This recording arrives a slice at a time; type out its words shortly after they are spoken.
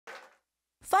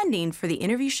Funding for the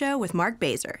interview show with Mark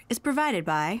Bazer is provided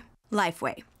by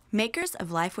Lifeway, makers of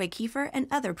Lifeway Kefir and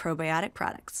other probiotic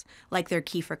products, like their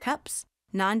Kefir Cups,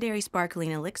 non-dairy sparkling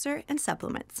elixir, and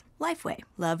supplements. Lifeway,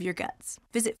 love your guts.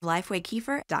 Visit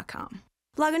lifewaykefir.com.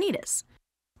 Lagunitas,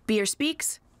 beer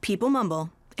speaks, people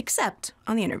mumble, except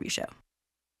on the interview show.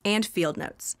 And Field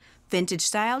Notes, vintage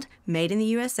styled, made in the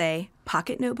USA,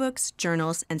 pocket notebooks,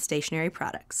 journals, and stationery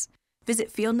products.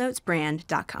 Visit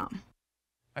fieldnotesbrand.com.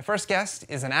 My first guest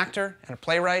is an actor and a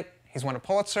playwright. He's won a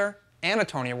Pulitzer and a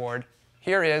Tony Award.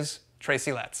 Here is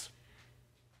Tracy Letts.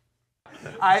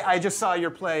 I just saw your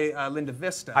play, Linda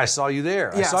Vista. I saw you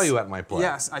there. Yes. I saw you at my play.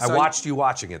 Yes, I watched you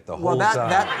watching it the whole time.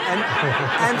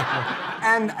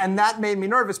 And that made me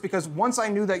nervous because once I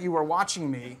knew that you were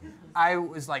watching me, I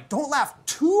was like, don't laugh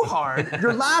too hard.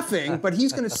 You're laughing, but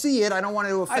he's going to see it. I don't want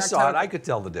to affect I saw it. I could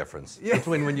tell the difference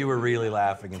between when you were really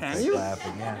laughing and fake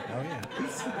laughing. Yeah. Oh,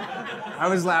 yeah. I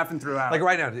was laughing throughout. Like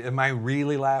right now, am I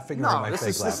really laughing or am I fake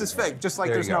laughing? No, this is fake. Just like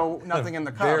there there's nothing in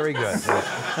the cup. Very good.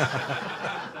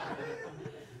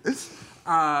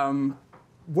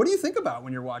 What do you think about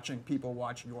when you're watching people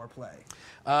watch your play?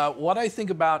 What I think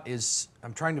about is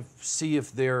I'm trying to see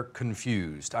if they're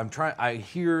confused. I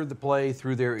hear the play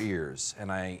through their ears,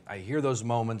 and I hear those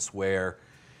moments where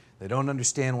they don't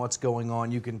understand what's going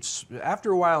on.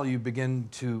 After a while, you can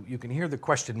hear the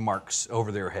question marks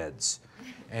over their heads,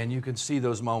 and you can see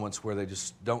those moments where they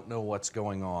just don't know what's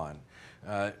going on.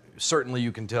 Certainly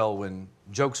you can tell when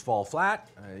jokes fall flat.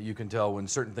 You can tell when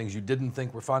certain things you didn't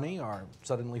think were funny are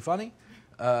suddenly funny.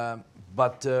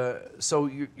 So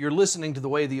you're listening to the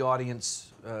way the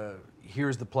audience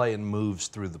hears the play and moves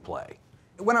through the play.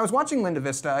 When I was watching Linda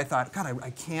Vista, I thought, God, I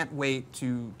can't wait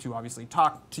to obviously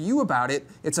talk to you about it.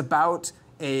 It's about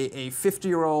a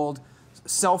 50-year-old,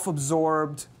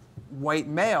 self-absorbed white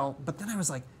male. But then I was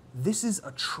like, this is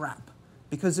a trap.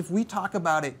 Because if we talk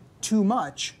about it too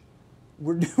much,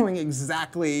 we're doing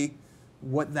exactly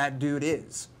what that dude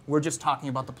is. We're just talking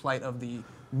about the plight of the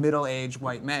middle-aged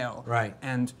white male. Right.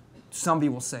 And somebody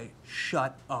will say,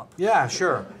 shut up. Yeah,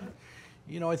 sure.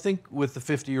 You know, I think with the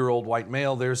 50-year-old white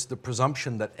male, there's the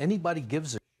presumption that anybody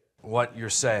gives a shit what you're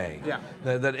saying. Yeah.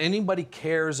 That anybody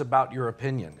cares about your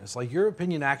opinion. It's like your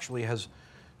opinion actually has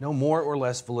no more or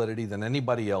less validity than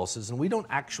anybody else's, and we don't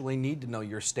actually need to know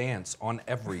your stance on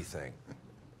everything.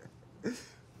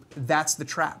 That's the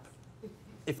trap.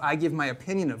 If I give my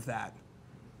opinion of that,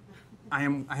 I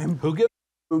am Who gives?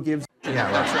 Who gives?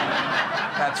 Yeah, that's right.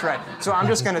 That's right. So I'm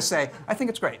just going to say, I think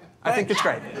it's great. I think it's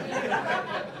great.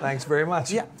 Thanks very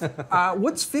much. Yeah.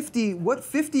 What's 50? What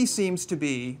 50 seems to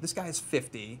be? This guy is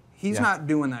 50. He's not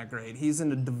doing that great. He's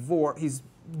in a divorce. He's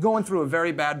going through a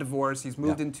very bad divorce. He's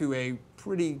moved into a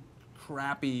pretty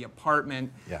crappy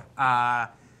apartment. Yeah.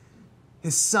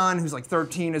 His son, who's like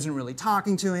 13, isn't really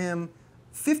talking to him.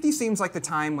 50 seems like the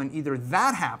time when either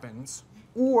that happens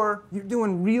or you're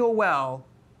doing real well,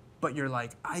 but you're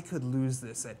like, I could lose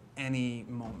this at any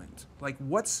moment. Like,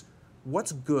 what's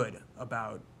good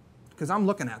about, because I'm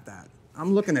looking at that.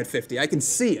 I'm looking at 50. I can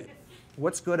see it.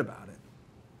 What's good about it?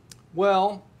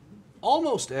 Well,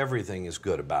 almost everything is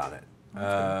good about it.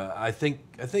 I think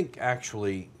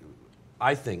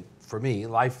for me,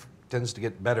 life tends to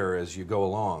get better as you go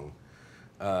along.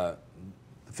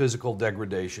 Physical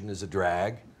degradation is a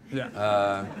drag.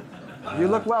 Yeah. You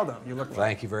look well, though. You look well.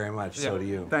 Thank you very much. Yeah. So do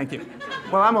you. Thank you.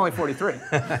 Well, I'm only 43.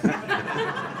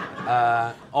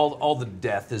 All the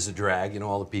death is a drag. You know,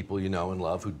 all the people you know and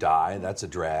love who die, that's a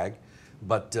drag.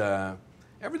 But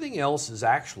everything else is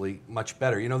actually much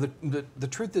better. You know, the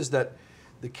truth is that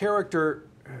the character,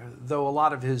 though a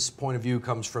lot of his point of view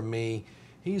comes from me,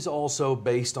 he's also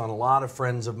based on a lot of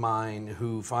friends of mine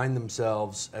who find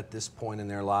themselves at this point in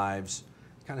their lives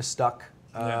kind of stuck.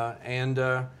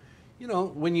 You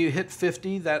know, when you hit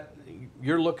 50, that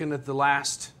you're looking at the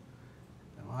last,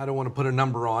 I don't want to put a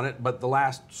number on it, but the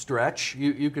last stretch,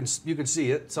 you can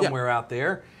see it somewhere out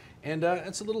there, and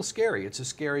it's a little scary. It's a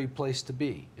scary place to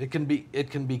be. It can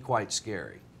be quite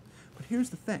scary. But here's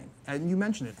the thing, and you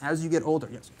mentioned it, as you get older,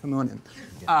 yes, come on in.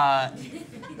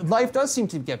 Life does seem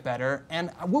to get better, and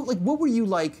what were you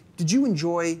like? Did you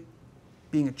enjoy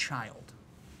being a child?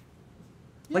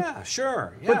 Like, yeah,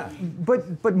 sure. Yeah.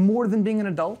 But more than being an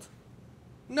adult?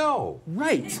 No.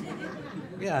 Right.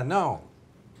 Yeah, no.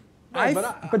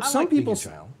 But some like people. Being a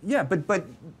child. Yeah, but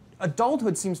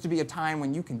adulthood seems to be a time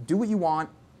when you can do what you want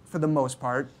for the most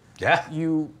part. Yeah.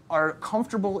 You are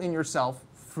comfortable in yourself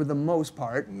for the most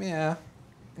part. Yeah.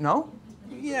 No?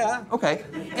 Yeah. Okay.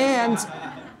 And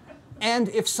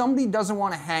if somebody doesn't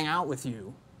want to hang out with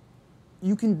you,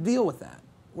 you can deal with that.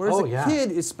 Whereas Oh, a yeah.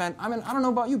 kid is spent, I mean, I don't know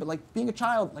about you, but like being a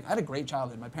child, like I had a great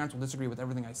childhood. My parents will disagree with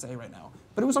everything I say right now,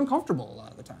 but it was uncomfortable a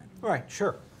lot of the time. Right,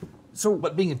 sure. So,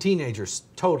 But being a teenager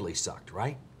totally sucked,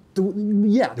 right?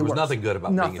 yeah, There was nothing good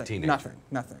about being a teenager.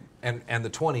 Nothing. And the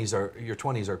 20s your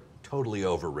 20s are totally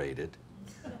overrated.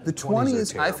 The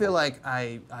 20s 20s, are I feel terrible. like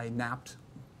I napped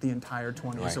the entire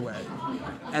 20s Right. away,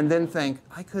 and then think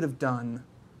I could have done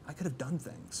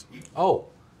things. Oh,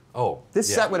 This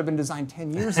yeah. set would have been designed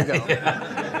 10 years ago.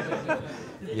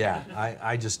 Yeah,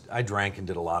 I drank and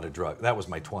did a lot of drugs. That was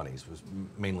my 20s, was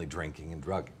mainly drinking and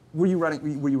drugging. Were you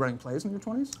writing plays in your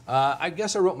 20s? I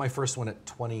guess I wrote my first one at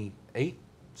 28,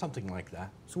 something like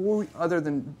that. So other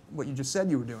than what you just said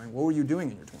you were doing, what were you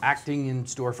doing in your 20s? Acting in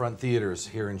storefront theaters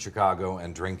here in Chicago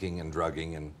and drinking and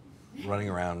drugging and running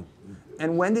around.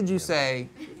 And when did you say,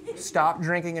 stop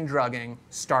drinking and drugging,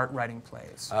 start writing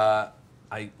plays?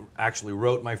 I actually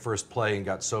wrote my first play and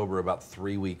got sober about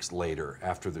 3 weeks later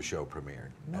after the show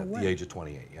premiered at way. the age of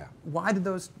 28, yeah. Why did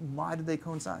they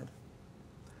coincide?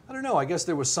 I don't know. I guess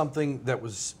there was something that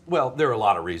was, well, there are a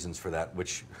lot of reasons for that,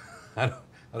 which I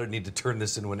don't need to turn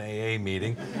this into an AA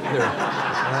meeting.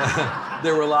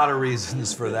 There were a lot of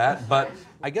reasons for that, but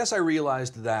I guess I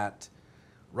realized that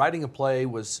writing a play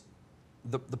was,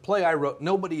 the play I wrote,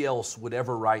 nobody else would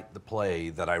ever write the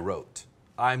play that I wrote.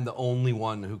 I'm the only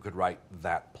one who could write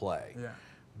that play. Yeah.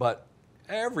 But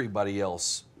everybody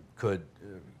else could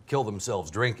kill themselves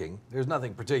drinking. There's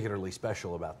nothing particularly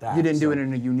special about that. You didn't do it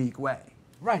in a unique way.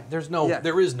 Right, there is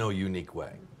no unique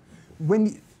way.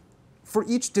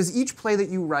 Does each play that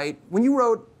you write, when you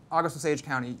wrote August Osage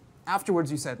County, afterwards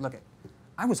you said, look,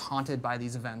 I was haunted by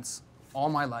these events all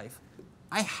my life.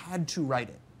 I had to write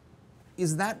it.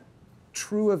 Is that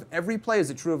true of every play? Is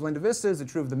it true of Linda Vista? Is it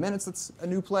true of The Minutes that's a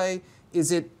new play?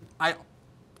 Is it, I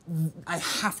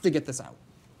have to get this out?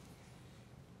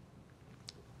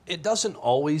 It doesn't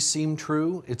always seem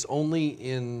true. It's only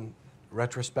in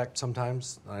retrospect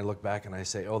sometimes. I look back and I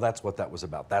say, oh, that's what that was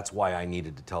about. That's why I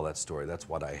needed to tell that story. That's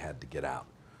what I had to get out.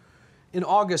 In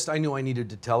August, I knew I needed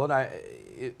to tell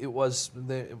it. It was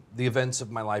the events of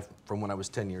my life from when I was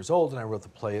 10 years old, and I wrote the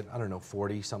play at, I don't know,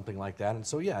 40, something like that. And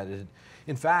so, yeah,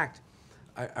 in fact,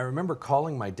 I remember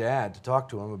calling my dad to talk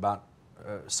to him about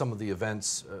some of the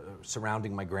events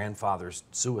surrounding my grandfather's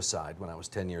suicide when I was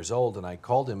 10 years old, and I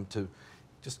called him to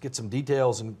just get some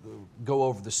details and go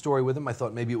over the story with him. I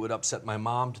thought maybe it would upset my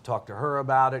mom to talk to her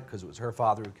about it because it was her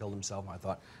father who killed himself. And I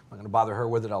thought, I'm not going to bother her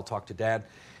with it. I'll talk to Dad.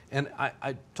 And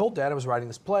I told Dad I was writing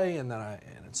this play, and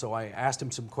so I asked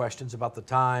him some questions about the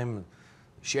time, the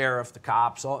sheriff, the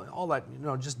cops, all that,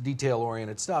 just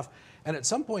detail-oriented stuff. And at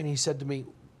some point he said to me,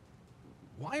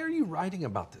 why are you writing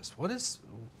about this?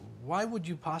 Why would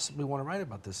you possibly want to write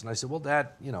about this? And I said, well, Dad,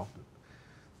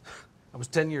 I was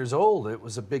 10 years old. It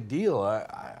was a big deal.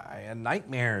 I had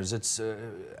nightmares.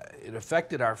 It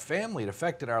affected our family. It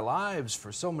affected our lives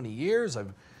for so many years.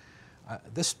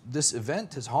 This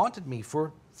event has haunted me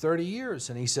for 30 years.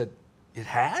 And he said, it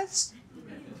has?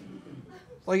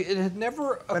 Like, it had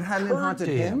never occurred But hadn't it haunted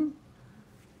to him?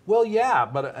 Well, yeah,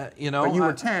 but, But you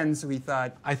were 10, so he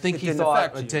thought I think it he didn't thought,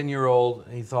 affect a you. 10-year-old,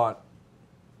 he thought,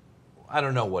 I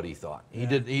don't know what he thought. He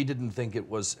didn't think it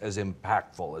was as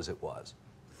impactful as it was.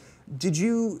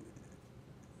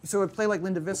 So a play like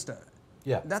Linda Vista,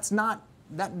 Yeah.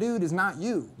 that dude is not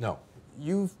you. No.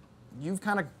 You've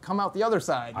kind of come out the other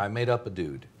side. I made up a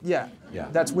dude. Yeah. Yeah.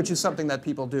 Which is something that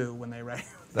people do when they write.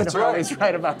 That's they don't right. always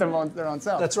write about their own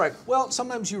self. That's right. Well,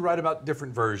 sometimes you write about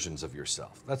different versions of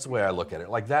yourself. That's the way I look at it.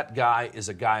 Like, that guy is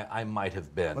a guy I might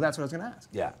have been. Well, that's what I was going to ask.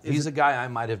 Yeah, he's a guy I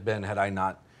might have been had I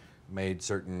not made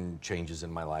certain changes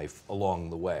in my life along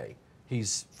the way.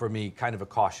 He's, for me, kind of a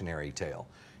cautionary tale.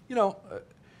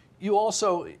 You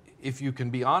also, if you can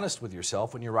be honest with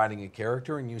yourself when you're writing a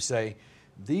character and you say,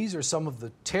 these are some of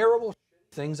the terrible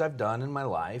things I've done in my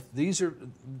life. These are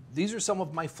some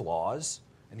of my flaws,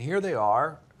 and here they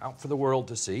are out for the world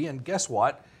to see. And guess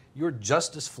what? You're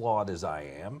just as flawed as I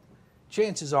am.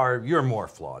 Chances are you're more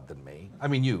flawed than me. I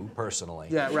mean, you personally.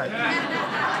 Yeah, right.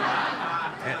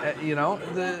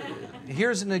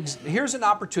 Here's an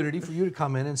opportunity for you to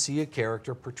come in and see a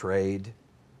character portrayed,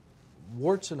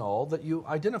 warts and all, that you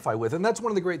identify with. And that's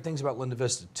one of the great things about Linda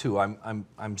Vista too. When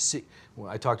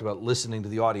I talked about listening to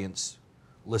the audience,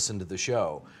 listen to the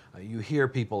show. You hear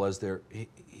people as they're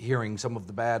hearing some of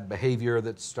the bad behavior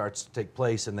that starts to take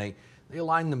place, and they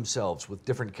align themselves with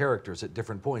different characters at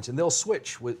different points, and they'll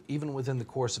switch even within the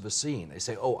course of a scene. They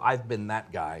say, "Oh, I've been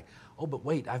that guy. Oh, but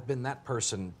wait, I've been that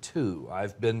person too.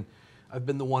 I've been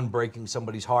the one breaking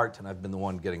somebody's heart, and I've been the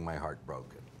one getting my heart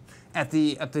broken." At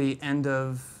the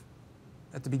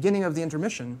beginning of the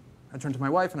intermission, I turned to my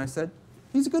wife and I said,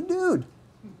 "He's a good dude."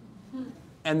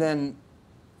 And then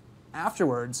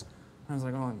afterwards, I was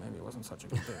like, oh, maybe it wasn't such a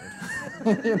good thing.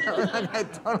 You know, like, I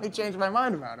totally changed my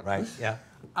mind about it. Right, yeah.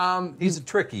 He's a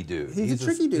tricky dude. He's a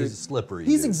tricky dude. He's a slippery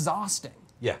He's dude. exhausting.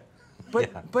 Yeah.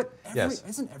 But Yes.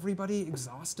 isn't everybody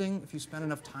exhausting if you spend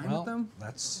enough time with them?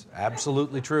 That's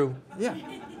absolutely true. Yeah.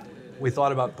 We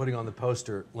thought about putting on the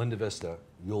poster, Linda Vista,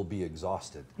 you'll be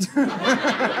exhausted.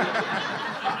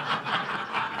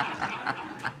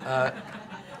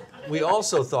 We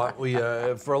also thought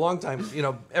for a long time, you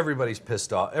know, everybody's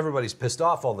pissed off. Everybody's pissed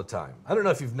off all the time. I don't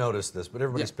know if you've noticed this, but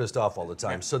everybody's pissed off all the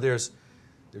time. Yeah. So there's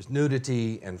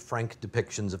nudity and frank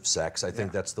depictions of sex. I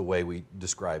think that's the way we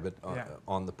describe it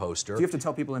on the poster. Do you have to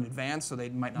tell people in advance so they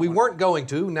might not? We weren't going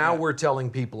to. Now we're telling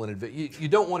people in advance. You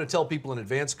don't want to tell people in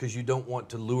advance because you don't want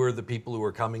to lure the people who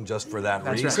are coming just for that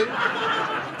reason.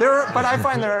 Right. But I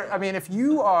find I mean, if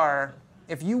you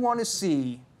want to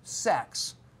see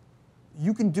sex,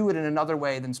 you can do it in another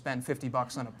way than spend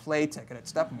 $50 on a play ticket at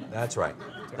Steppenwolf. That's right.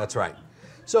 That's right.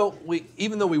 So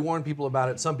even though we warn people about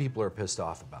it, some people are pissed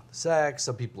off about the sex.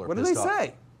 Some people are pissed off. What do they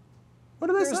say? What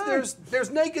do they say? There's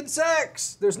naked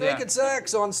sex. There's naked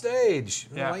sex on stage.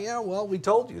 Yeah. Like, yeah, well, we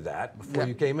told you that before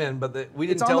you came in, but we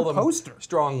didn't It's tell on the them poster.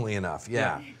 strongly enough.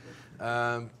 Yeah.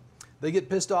 They get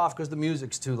pissed off because the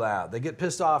music's too loud. They get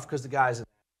pissed off because the guy's.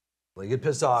 They get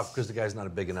pissed off because the guy's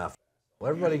not big enough. Well,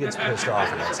 everybody gets pissed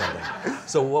off about something.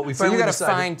 So what we finally decided. So you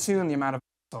got to fine tune the amount of.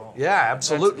 Yeah,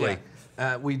 absolutely.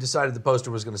 We decided the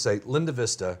poster was going to say, Linda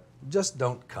Vista, just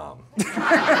don't come.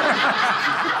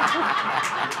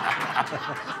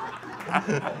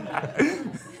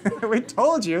 We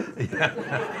told you.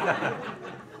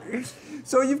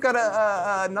 So you've got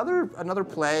another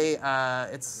play.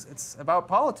 It's about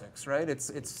politics, right? It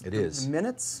is. The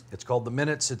Minutes. It's called The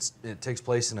Minutes. It takes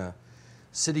place in a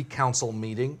city council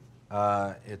meeting.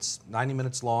 It's 90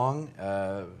 minutes long,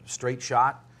 straight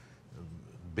shot,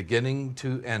 beginning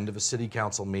to end of a city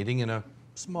council meeting in a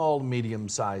small,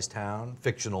 medium-sized town,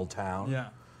 fictional town. Yeah.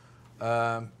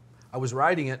 I was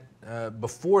writing it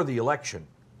before the election,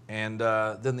 and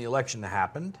then the election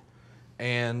happened,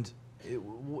 and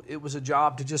it was a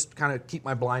job to just kind of keep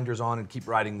my blinders on and keep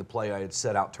writing the play I had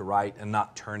set out to write and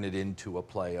not turn it into a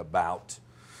play about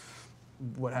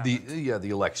what happened? the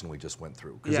election we just went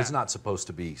through, because it's not supposed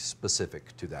to be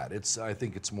specific to that. I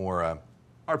think it's more.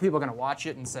 Are people going to watch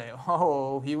it and say,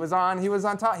 "Oh, he was on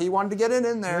top. He wanted to get it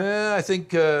in there"? Yeah, I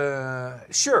think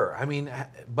sure. I mean,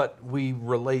 but we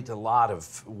relate a lot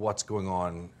of what's going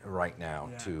on right now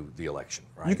to the election.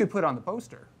 Right? You could put on the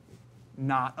poster,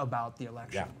 not about the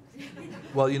election. Yeah.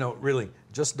 Well, you know, really,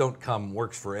 just don't come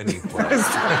works for any play.